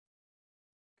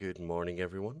Good morning,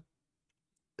 everyone.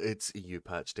 It's EU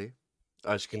Patch Day.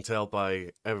 As you can tell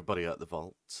by everybody at the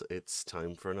vault, it's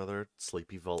time for another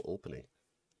Sleepy Vault opening.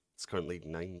 It's currently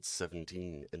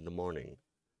 9:17 in the morning,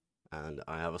 and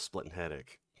I have a splitting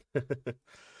headache.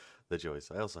 The joys.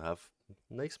 I also have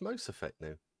nice mouse effect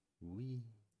now. Wee.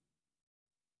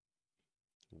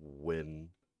 Win.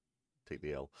 Take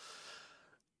the L.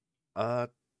 Uh,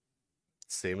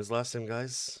 Same as last time,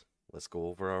 guys. Let's go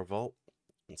over our vault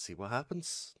and see what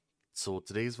happens. So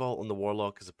today's vault on the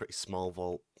Warlock is a pretty small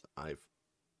vault. I've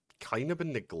kind of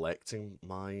been neglecting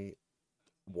my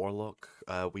Warlock.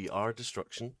 We are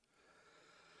Destruction.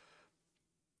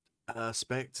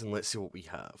 Spect, and let's see what we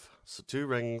have. So 2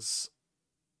 rings,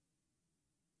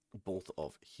 both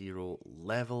of hero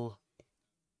level,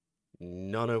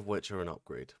 none of which are an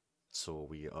upgrade. So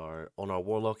we are, on our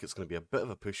Warlock, it's going to be a bit of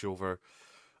a pushover,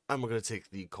 and we're going to take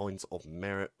the Coins of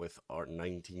Merit with our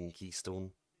 19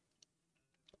 Keystone.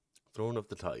 Throne of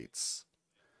the Tides.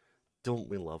 Don't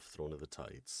we love Throne of the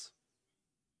Tides?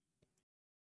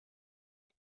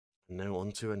 Now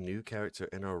onto a new character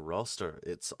in our roster.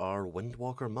 It's our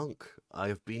Windwalker Monk.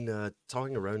 I've been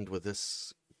toying around with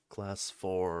this class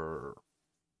for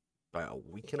about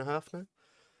a week and a half now.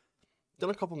 Done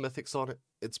a couple mythics on it.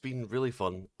 It's been really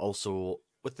fun. Also,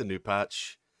 with the new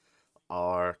patch,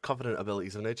 our Covenant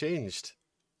abilities have now changed.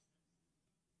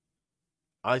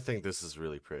 I think this is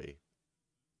really pretty.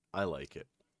 I like it.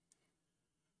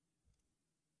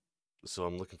 So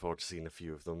I'm looking forward to seeing a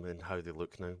few of them and how they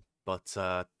look now. But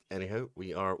anyhow,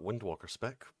 we are Windwalker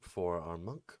spec for our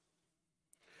monk.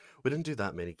 We didn't do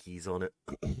that many keys on it,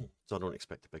 so I don't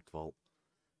expect a big vault.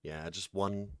 Yeah, just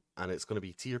one, and it's going to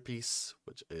be tier piece,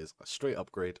 which is a straight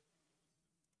upgrade.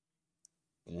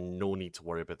 No need to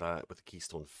worry about that with the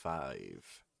Keystone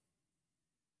 5.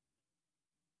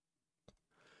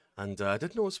 And I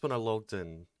did notice when I logged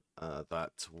in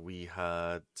that we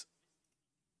had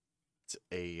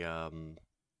a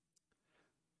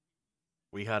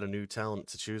new talent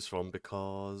to choose from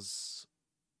because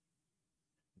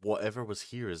whatever was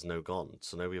here is now gone.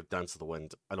 So now we have Dance of the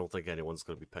Wind. I don't think anyone's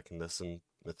going to be picking this in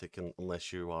Mythic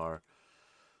unless you are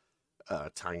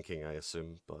tanking, I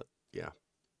assume. But yeah.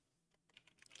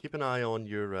 Keep an eye on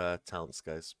your talents,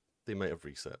 guys. They might have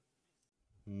reset.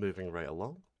 Moving right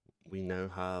along, we now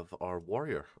have our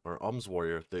warrior, our Alms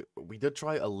warrior. We did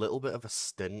try a little bit of a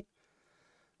stint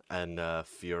and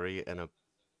Fury in a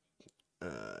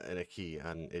key,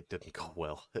 and it didn't go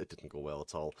well. It didn't go well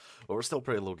at all. But we're still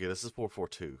pretty low gear. This is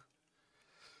 442.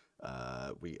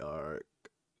 We are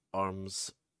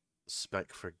arms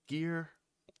spec for gear,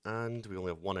 and we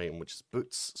only have one item, which is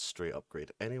boots, straight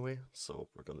upgrade anyway, so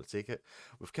we're going to take it.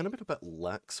 We've kind of been a bit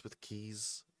lax with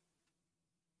keys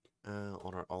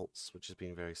on our alts, which has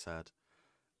been very sad.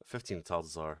 15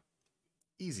 Talzar,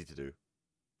 easy to do.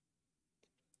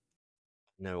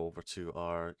 Now over to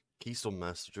our Keystone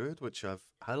Master Druid, which I've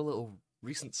had a little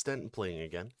recent stint in playing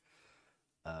again,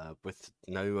 with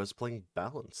now us playing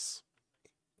Balance.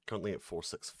 Currently at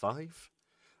 465.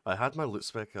 I had my loot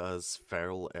spec as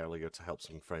Feral earlier to help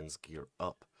some friends gear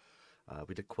up.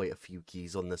 We did quite a few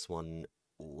keys on this one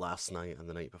last night and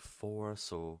the night before,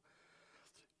 so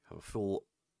have a full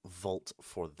vault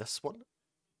for this one.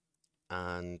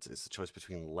 And it's a choice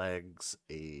between legs,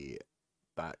 a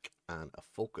back, and a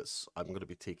focus. I'm going to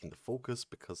be taking the focus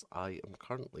because I am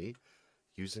currently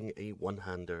using a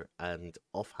one-hander and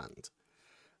offhand.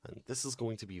 And this is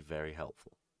going to be very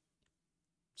helpful.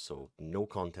 So no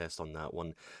contest on that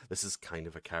one. This is kind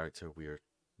of a character we're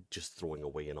just throwing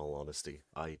away, in all honesty.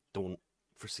 I don't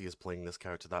foresee us playing this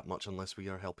character that much unless we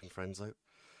are helping friends out.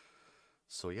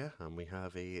 So yeah, and we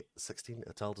have a 16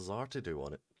 Ataldazar to do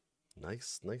on it.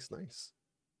 Nice, nice, nice.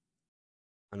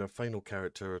 And our final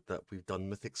character that we've done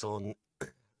mythics on,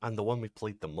 and the one we've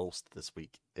played the most this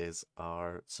week, is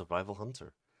our Survival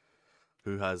Hunter,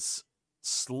 who has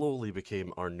slowly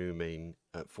became our new main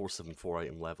at 474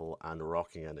 item level and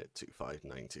rocking in at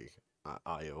 2590 at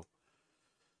IO.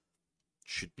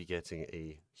 Should be getting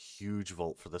a huge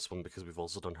vault for this one because we've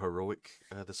also done Heroic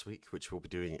this week, which we'll be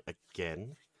doing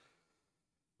again.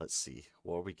 Let's see,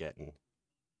 what are we getting?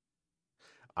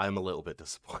 I'm a little bit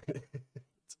disappointed.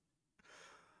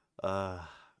 I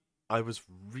was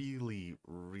really,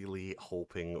 really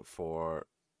hoping for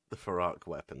the Farak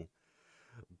weapon,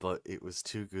 but it was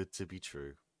too good to be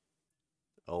true.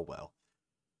 Oh well.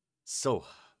 So,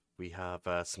 we have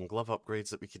some glove upgrades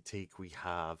that we could take. We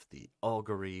have the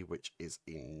Augury, which is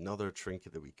another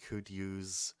trinket that we could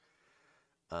use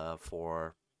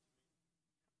for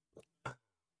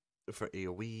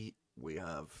AoE. We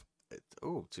have,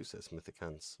 oh, 2 sets Mythic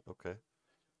Hands. Okay.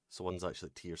 So one's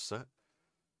actually tier set.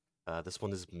 This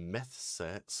one is Myth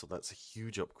set, so that's a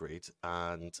huge upgrade,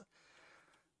 and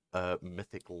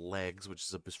Mythic legs, which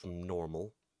is a boost from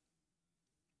normal,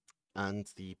 and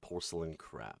the porcelain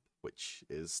crab, which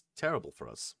is terrible for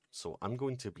us. So I'm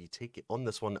going to be taking on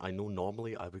this one. I know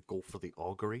normally I would go for the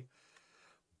augury,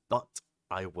 but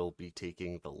I will be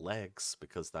taking the legs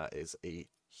because that is a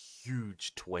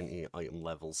huge 20 item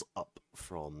levels up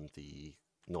from the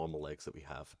normal legs that we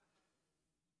have.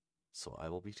 So I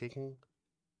will be taking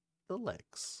the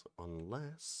legs,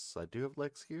 unless I do have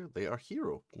legs here. They are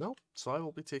hero. No, so I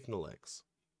will be taking the legs.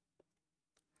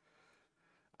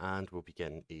 And we'll be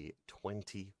getting a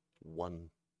 21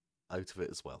 out of it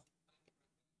as well.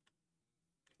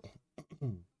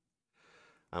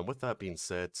 And with that being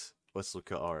said, let's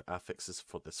look at our affixes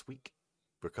for this week.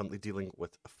 We're currently dealing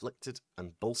with Afflicted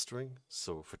and Bolstering,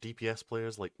 so for DPS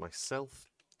players like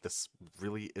myself, this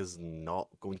really is not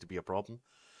going to be a problem.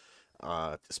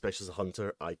 Especially as a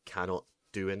hunter, I cannot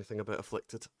do anything about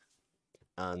Afflicted.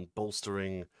 And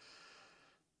bolstering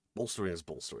is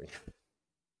bolstering.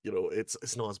 You know,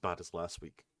 it's not as bad as last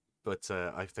week. But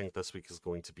I think this week is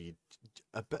going to be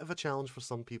a bit of a challenge for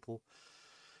some people.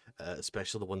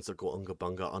 Especially the ones that go Unga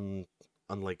Bunga.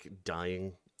 Unlike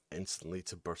dying instantly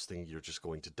to bursting, you're just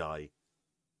going to die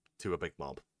to a big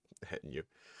mob hitting you.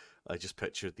 I just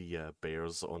picture the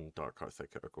bears on Dark Heart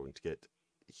Thicket are going to get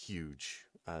huge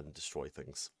and destroy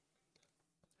things.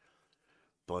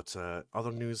 But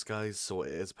other news, guys, so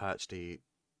it is patch day.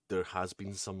 There has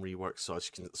been some rework, so as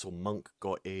you can, so Monk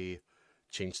got a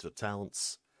change to the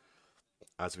talents.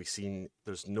 As we've seen,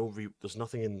 there's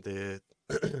nothing in the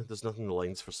there's nothing in the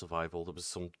lines for survival. There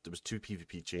was 2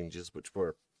 PvP changes which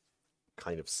were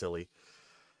kind of silly,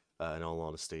 in all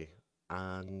honesty.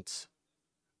 And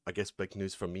I guess big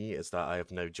news for me is that I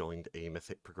have now joined a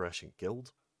Mythic Progression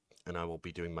guild, and I will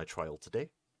be doing my trial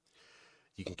today.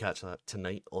 You can catch that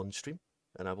tonight on stream,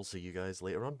 and I will see you guys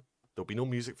later on. There'll be no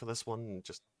music for this one,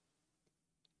 just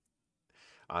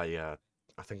I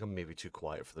think I'm maybe too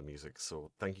quiet for the music,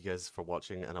 so thank you guys for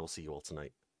watching, and I will see you all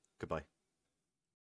tonight. Goodbye.